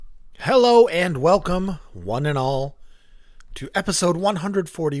Hello and welcome, one and all, to episode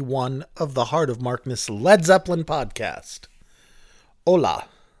 141 of the Heart of Markness Led Zeppelin podcast. Hola,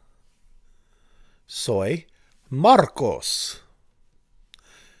 soy Marcos,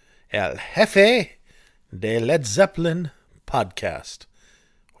 el jefe de Led Zeppelin podcast,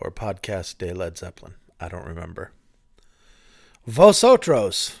 or podcast de Led Zeppelin. I don't remember.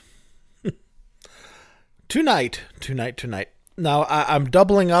 Vosotros. Tonight. Now, I'm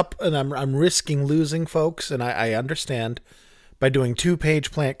doubling up and I'm risking losing folks, and I understand, by doing 2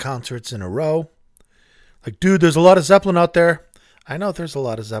 Page Plant concerts in a row. Like, dude, there's a lot of Zeppelin out there. I know there's a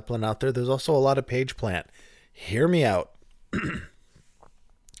lot of Zeppelin out there. There's also a lot of Page Plant. Hear me out.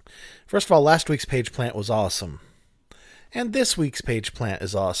 First of all, last week's Page Plant was awesome. And this week's Page Plant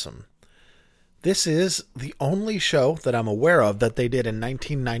is awesome. This is the only show that I'm aware of that they did in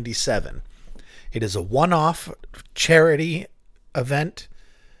 1997. It is a one-off charity event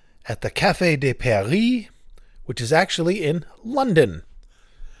at the Café de Paris, which is actually in London.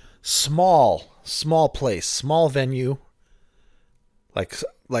 Small place, small venue, like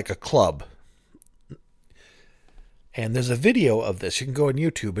a club. And there's a video of this. You can go on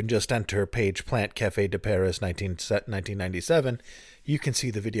YouTube and just enter Page Plant Café de Paris 1997. You can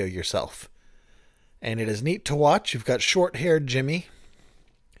see the video yourself. And it is neat to watch. You've got short-haired Jimmy,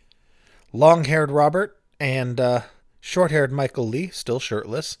 long-haired Robert, and short-haired Michael Lee, still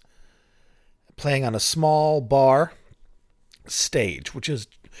shirtless, playing on a small bar stage, which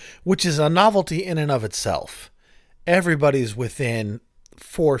is a novelty in and of itself. Everybody's within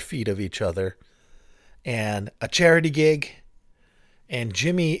 4 feet of each other, and a charity gig, and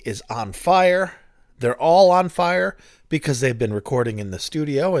Jimmy is on fire. They're all on fire because they've been recording in the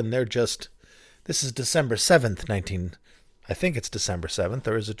studio, and this is December 7th, I think it's December 7th,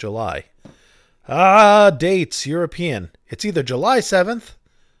 or is it July? Dates, European. It's either July 7th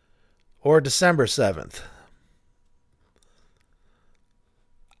or December 7th.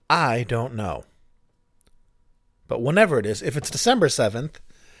 I don't know. But whenever it is, if it's December 7th,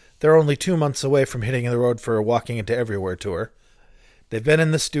 they're only 2 months away from hitting the road for a Walking Into Everywhere tour. They've been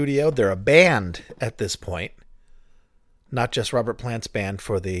in the studio. They're a band at this point. Not just Robert Plant's band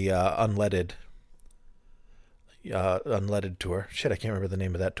for the unleaded tour. Shit, I can't remember the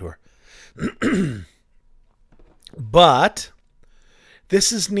name of that tour. But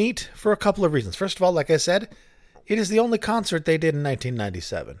this is neat for a couple of reasons. First of all, like I said, it is the only concert they did in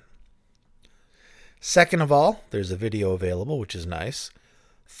 1997. Second of all, there's a video available, which is nice.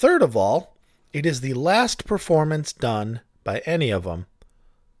 Third of all, it is the last performance done by any of them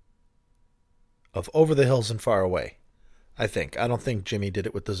of Over the Hills and Far Away. I think. I don't think Jimmy did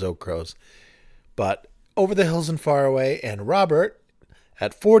it with the Zo-Crows. But Over the Hills and Far Away, and Robert,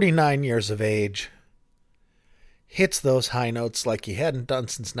 at 49 years of age, hits those high notes like he hadn't done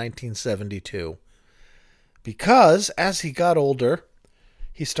since 1972. Because as he got older,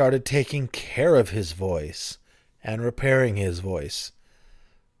 he started taking care of his voice and repairing his voice.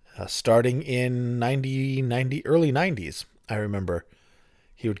 Starting in early 90s, I remember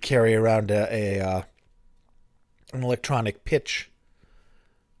he would carry around an electronic pitch,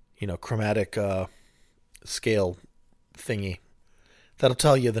 chromatic scale thingy. That'll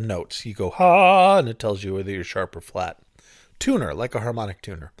tell you the notes. You go, ha, and it tells you whether you're sharp or flat. Tuner, like a harmonic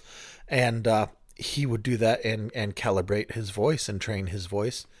tuner. And he would do that and calibrate his voice and train his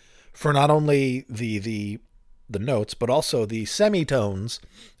voice for not only the notes, but also the semitones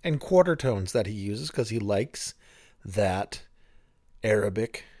and quarter tones that he uses, because he likes that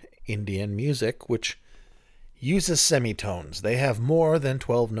Arabic Indian music, which uses semitones. They have more than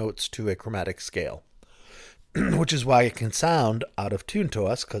 12 notes to a chromatic scale. Which is why it can sound out of tune to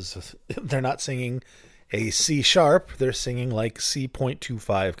us, because they're not singing a C sharp, they're singing like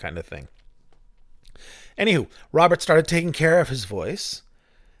C.25 kind of thing. Anywho, Robert started taking care of his voice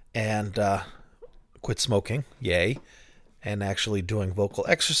and quit smoking, yay, and actually doing vocal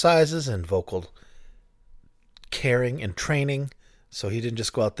exercises and vocal caring and training, so he didn't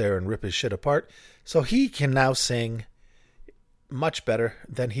just go out there and rip his shit apart. So he can now sing much better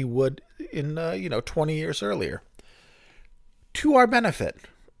than he would in 20 years earlier, to our benefit.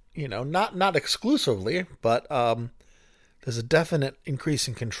 Not exclusively, but there's a definite increase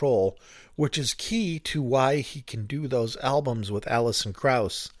in control, which is key to why he can do those albums with Alison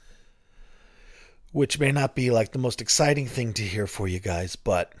Krauss, which may not be like the most exciting thing to hear for you guys,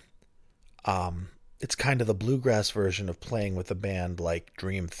 but it's kind of the bluegrass version of playing with a band like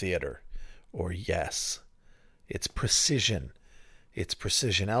Dream Theater or Yes. It's precision.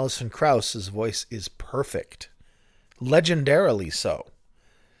 Alison Krauss's voice is perfect. Legendarily so.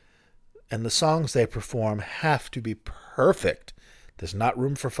 And the songs they perform have to be perfect. There's not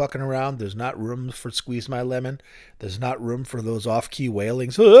room for fucking around. There's not room for squeeze my lemon. There's not room for those off-key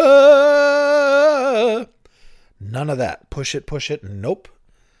wailings. Ah! None of that. Push it. Nope.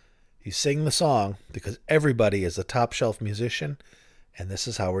 You sing the song because everybody is a top shelf musician, and this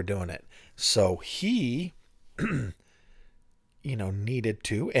is how we're doing it. So he, needed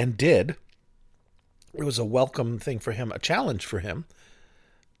to and did. It was a welcome thing for him, a challenge for him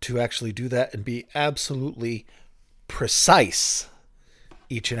to actually do that and be absolutely precise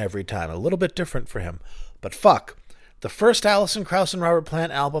each and every time. A little bit different for him. But fuck, the first Alison Krauss and Robert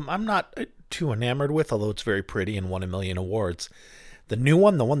Plant album, I'm not too enamored with, although it's very pretty and won a million awards. The new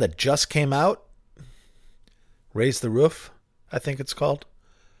one, the one that just came out, Raise the Roof, I think it's called,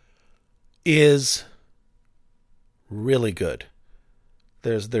 is really good.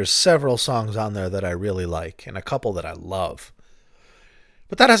 There's several songs on there that I really like, and a couple that I love.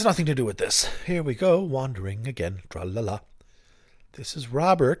 But that has nothing to do with this. Here we go, wandering again. Tra-la-la. This is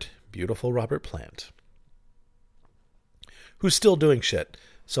Robert, beautiful Robert Plant, who's still doing shit.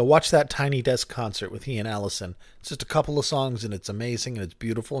 So watch that Tiny Desk concert with he and Allison. It's just a couple of songs, and it's amazing, and it's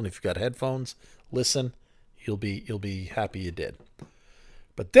beautiful. And if you've got headphones, listen. You'll be happy you did.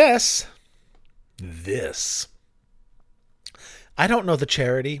 But this, I don't know the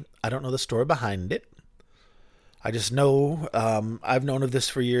charity. I don't know the story behind it. I just know I've known of this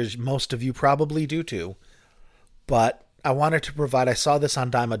for years. Most of you probably do too. But I wanted to provide, I saw this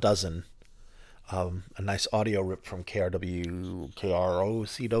on Dime a Dozen. A nice audio rip from KROCW.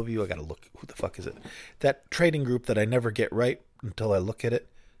 I gotta look. Who the fuck is it? That trading group that I never get right until I look at it.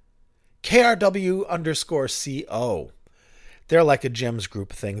 KRW_CO. They're like a gems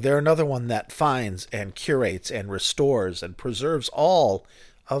group thing. They're another one that finds and curates and restores and preserves all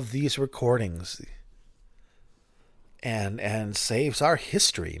of these recordings. And saves our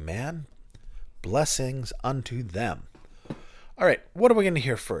history, man. Blessings unto them. All right, what are we going to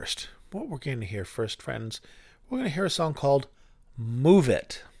hear first? What we're going to hear first, friends, we're going to hear a song called Move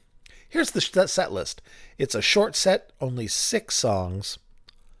It. Here's the set list. It's a short set, only 6 songs.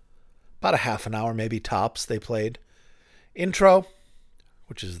 About a half an hour, maybe tops, they played. Intro,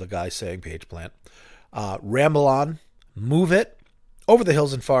 which is the guy saying Page Plant. Ramble On, Move It, Over the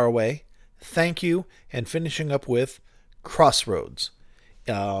Hills and Far Away, Thank You, and finishing up with Crossroads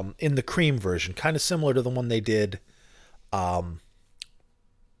in the Cream version, kind of similar to the one they did on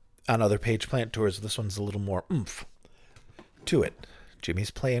other Page Plant tours. This one's a little more oomph to it.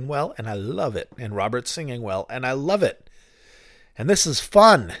 Jimmy's playing well, and I love it. And Robert's singing well, and I love it. And this is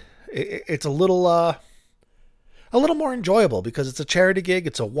fun. It's a little more enjoyable because it's a charity gig.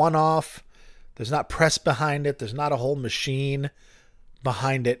 It's a one-off. There's not press behind it. There's not a whole machine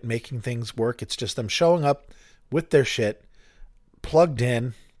behind it making things work. It's just them showing up with their shit plugged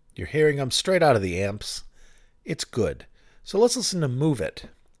in. You're hearing them straight out of the amps. It's good. So let's listen to Move It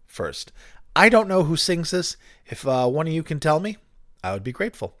first. I don't know who sings this. If one of you can tell me, I would be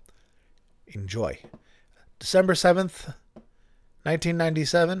grateful. Enjoy. December 7th,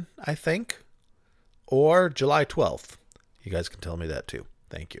 1997, I think. Or July 12th. You guys can tell me that too.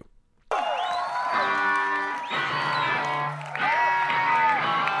 Thank you.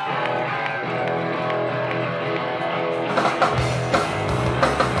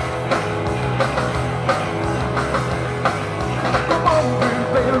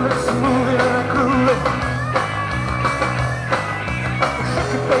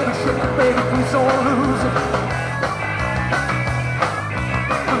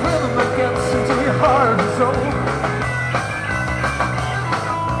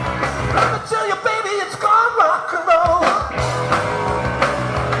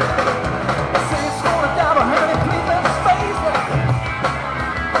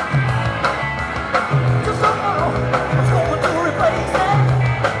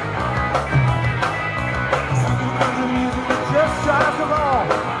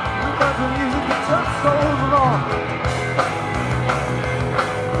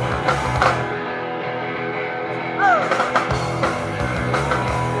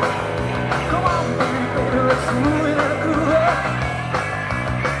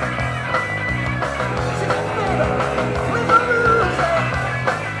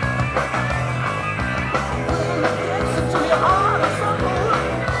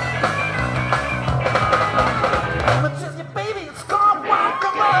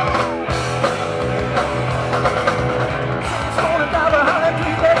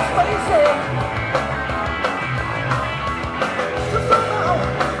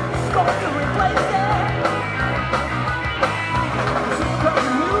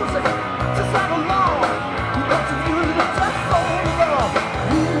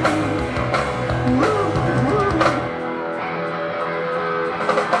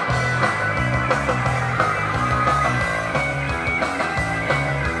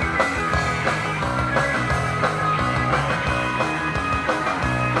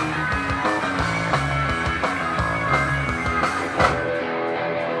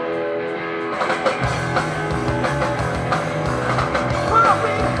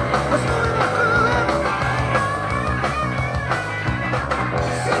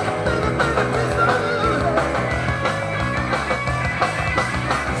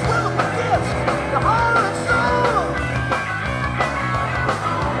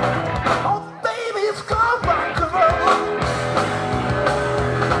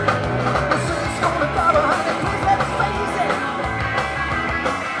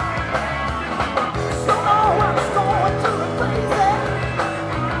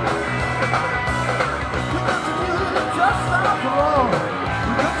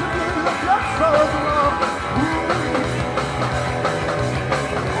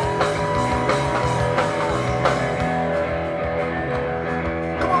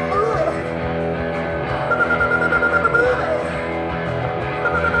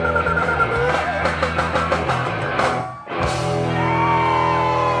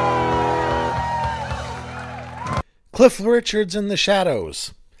 Cliff Richard's in the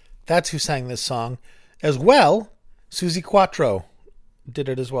Shadows. That's who sang this song. As well, Suzi Quatro did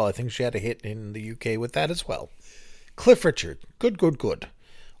it as well. I think she had a hit in the UK with that as well. Cliff Richard. Good, good, good.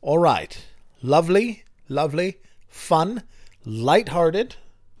 All right. Lovely, lovely, fun, lighthearted.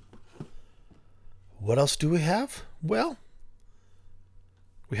 What else do we have? Well,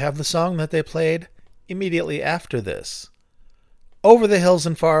 we have the song that they played immediately after this. Over the Hills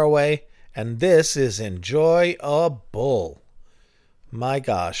and Far Away, and this is enjoyable. My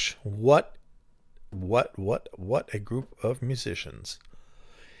gosh, what a group of musicians.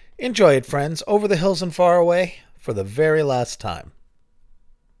 Enjoy it, friends. Over the Hills and Far Away for the very last time.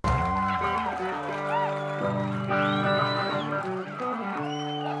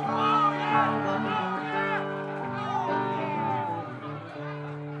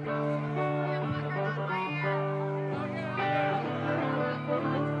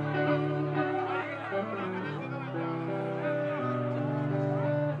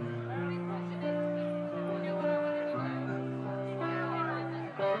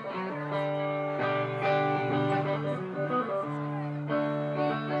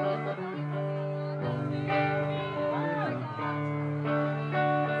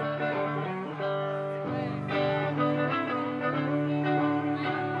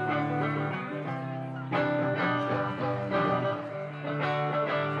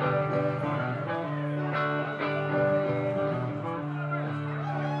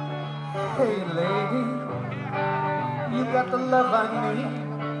 Hey lady, you got the love I need.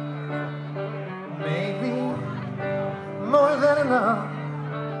 Maybe more than enough.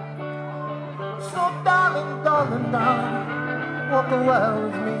 So darling, darling, darling, walk a while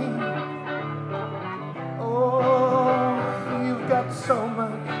with me. Oh, you've got so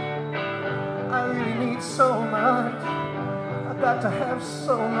much. I really need so much. I've got to have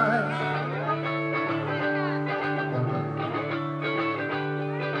so much.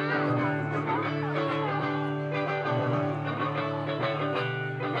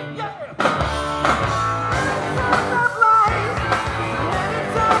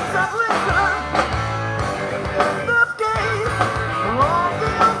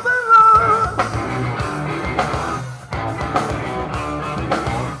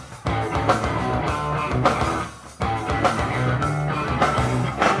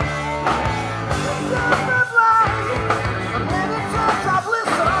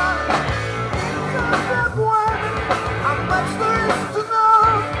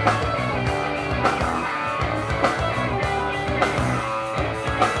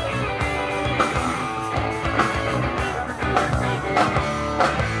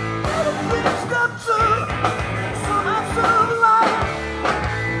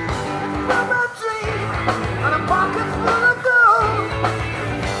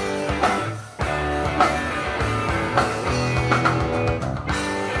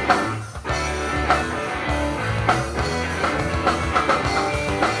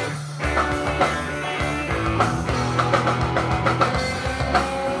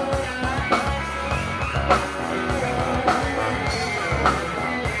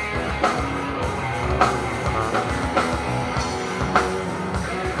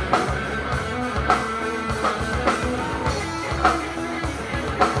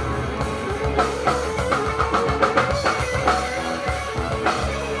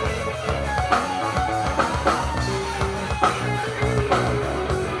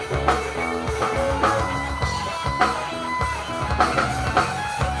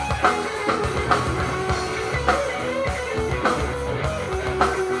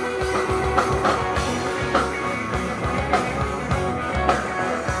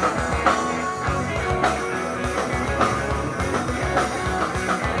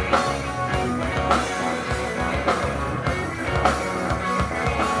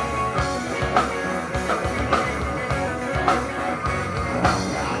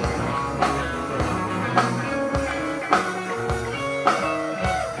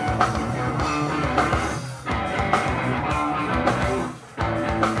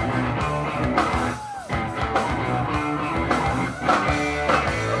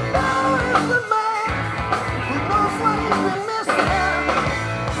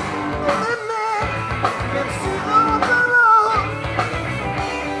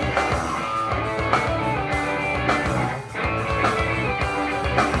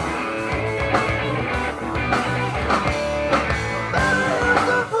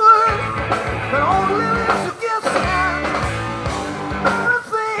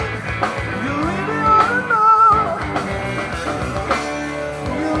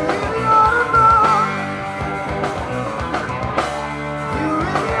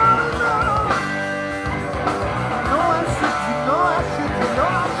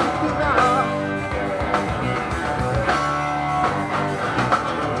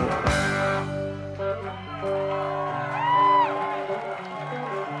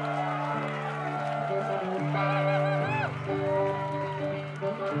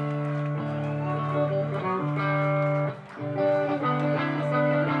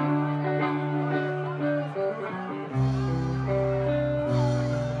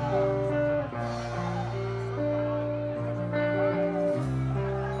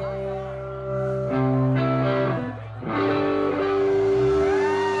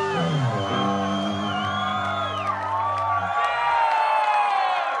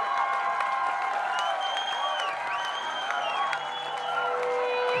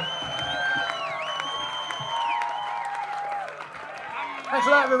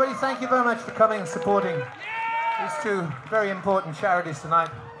 Thanks a lot, everybody. Thank you very much for coming and supporting these two very important charities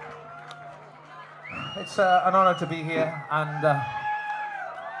tonight. It's an honor to be here, and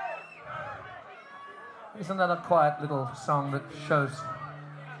isn't that a quiet little song that shows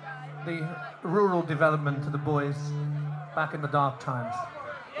the rural development of the boys back in the dark times?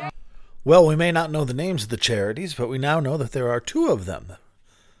 Well, we may not know the names of the charities, but we now know that there are two of them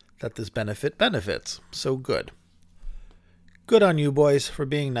that this benefit benefits. So good. Good on you, boys, for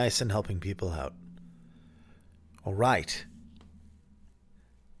being nice and helping people out. All right.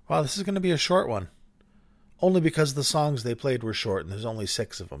 Wow, this is going to be a short one. Only because the songs they played were short, and there's only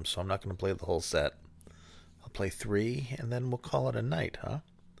 6 of them, so I'm not going to play the whole set. I'll play 3, and then we'll call it a night, huh?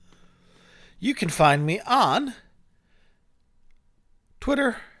 You can find me on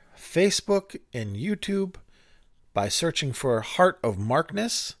Twitter, Facebook, and YouTube by searching for Heart of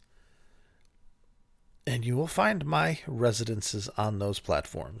Markness, and you will find my residences on those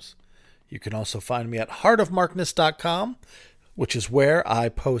platforms. You can also find me at heartofmarkness.com, which is where I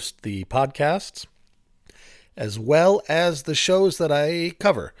post the podcasts, as well as the shows that I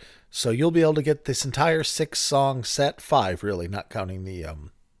cover. So you'll be able to get this entire 6-song set, 5 really, not counting the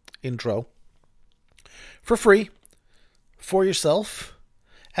intro, for free, for yourself,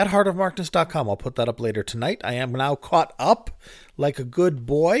 at heartofmarkness.com. I'll put that up later tonight. I am now caught up like a good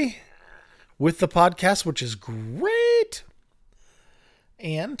boy with the podcast, which is great.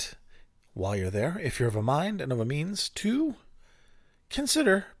 And while you're there, if you're of a mind and of a means to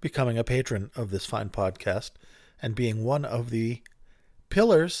consider becoming a patron of this fine podcast and being one of the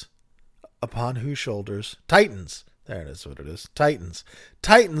pillars upon whose shoulders, Titans, there it is what it is, Titans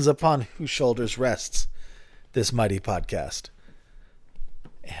upon whose shoulders rests this mighty podcast.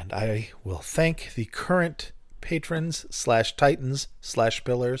 And I will thank the current patrons / Titans /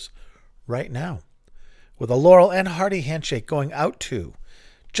 pillars right now with a Laurel and Hardy handshake going out to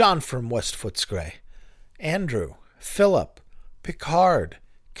John from West Footscray, Andrew, Philip, Picard,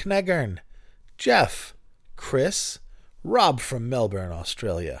 Kneggern, Jeff, Chris, Rob from Melbourne,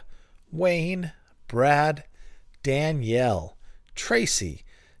 Australia, Wayne, Brad, Danielle, Tracy,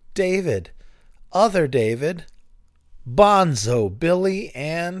 David, Other David, Bonzo, Billy,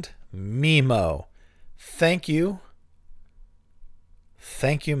 and Mimo. Thank you.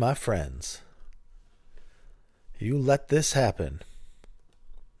 Thank you, my friends. You let this happen.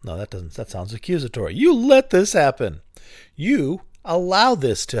 No, that sounds accusatory. You let this happen. You allow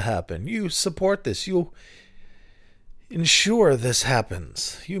this to happen. You support this. You ensure this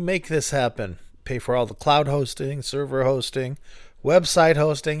happens. You make this happen. Pay for all the cloud hosting, server hosting, website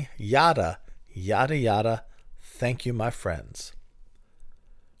hosting, yada, yada, yada. Thank you, my friends.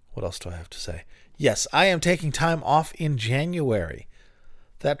 What else do I have to say? Yes, I am taking time off in January.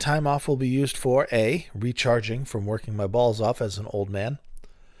 That time off will be used for A, recharging from working my balls off as an old man,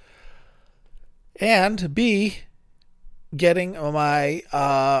 and B, getting my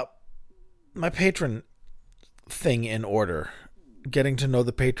my patron thing in order, getting to know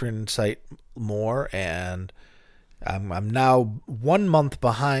the patron site more, and I'm now 1 month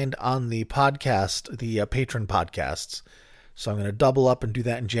behind on the podcast, the patron podcasts, so I'm going to double up and do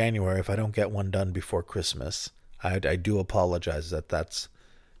that in January if I don't get one done before Christmas. I do apologize that's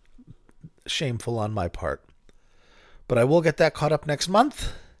shameful on my part, but I will get that caught up next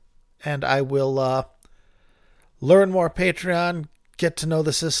month, and I will learn more Patreon, get to know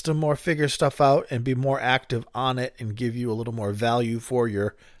the system more, figure stuff out, and be more active on it and give you a little more value for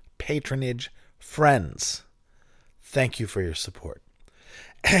your patronage friends. Thank you for your support.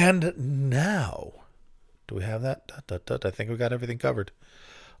 And now, do we have that? I think we got everything covered.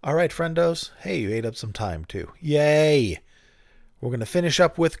 All right, friendos. Hey, you ate up some time too. Yay! We're going to finish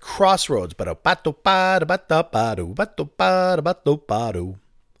up with Crossroads. From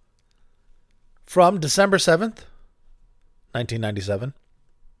December 7th, 1997.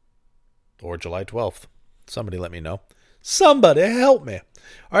 Or July 12th. Somebody let me know. Somebody help me.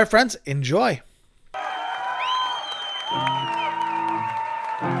 All right, friends, enjoy.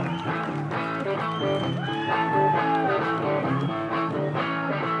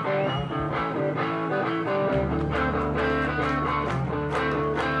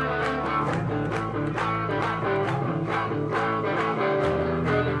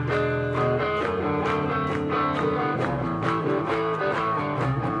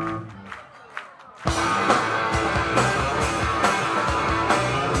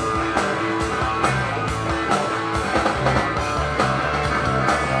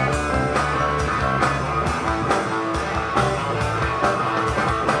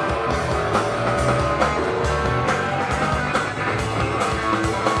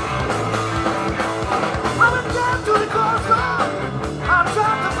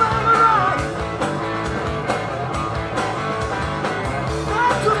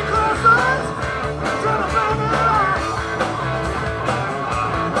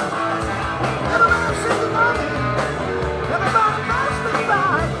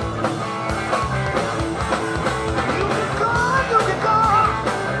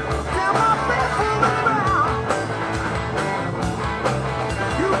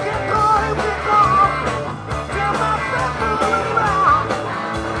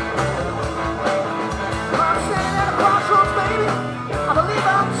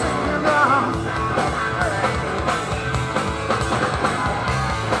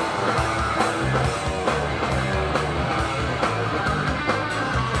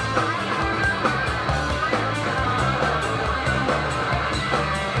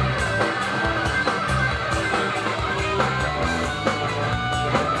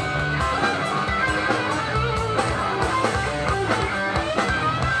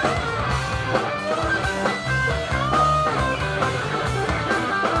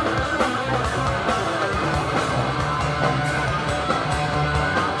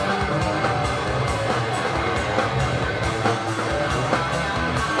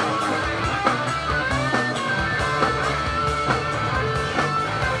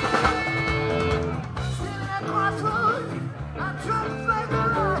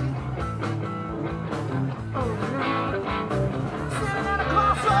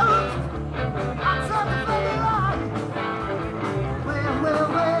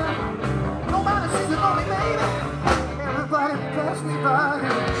 sleep by.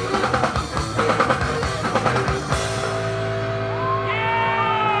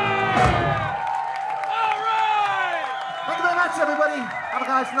 Thank you very much, everybody. Have a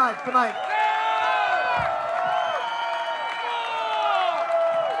nice night. Good night.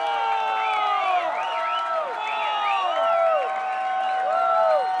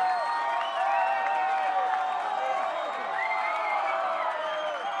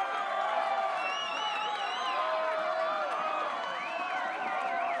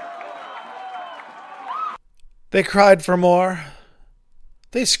 They cried for more.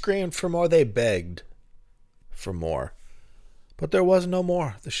 They screamed for more. They begged for more. But there was no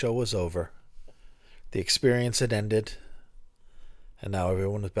more. The show was over. The experience had ended. And now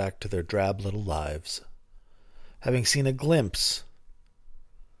everyone was back to their drab little lives, having seen a glimpse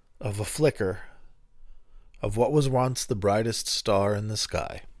of a flicker of what was once the brightest star in the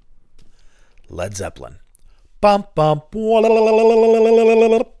sky. Led Zeppelin. Bump, bump.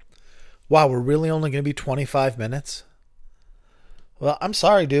 Wow, we're really only going to be 25 minutes? Well, I'm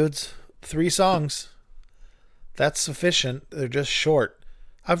sorry, dudes. 3 songs. That's sufficient. They're just short.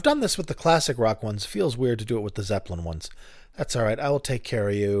 I've done this with the classic rock ones. Feels weird to do it with the Zeppelin ones. That's all right. I will take care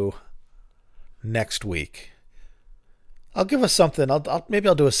of you next week. I'll give us something. Maybe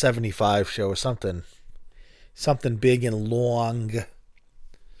I'll do a 75 show or something. Something big and long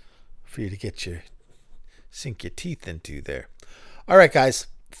for you to sink your teeth into there. All right, guys.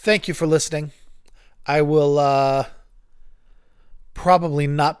 Thank you for listening. I will probably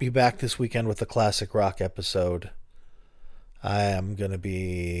not be back this weekend with the classic rock episode. I am going to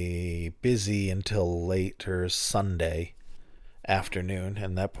be busy until later Sunday afternoon.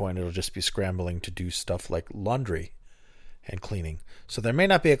 And at that point, it'll just be scrambling to do stuff like laundry and cleaning. So there may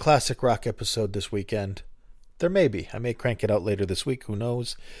not be a classic rock episode this weekend. There may be. I may crank it out later this week. Who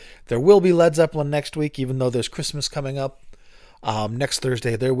knows? There will be Led Zeppelin next week, even though there's Christmas coming up. Next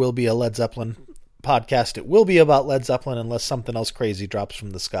Thursday, there will be a Led Zeppelin podcast. It will be about Led Zeppelin unless something else crazy drops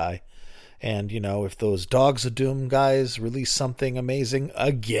from the sky. And, if those Dogs of Doom guys release something amazing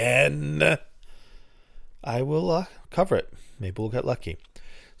again, I will cover it. Maybe we'll get lucky.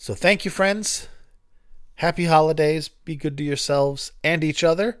 So thank you, friends. Happy holidays. Be good to yourselves and each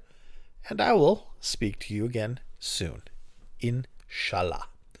other. And I will speak to you again soon. Inshallah.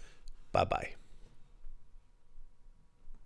 Bye-bye.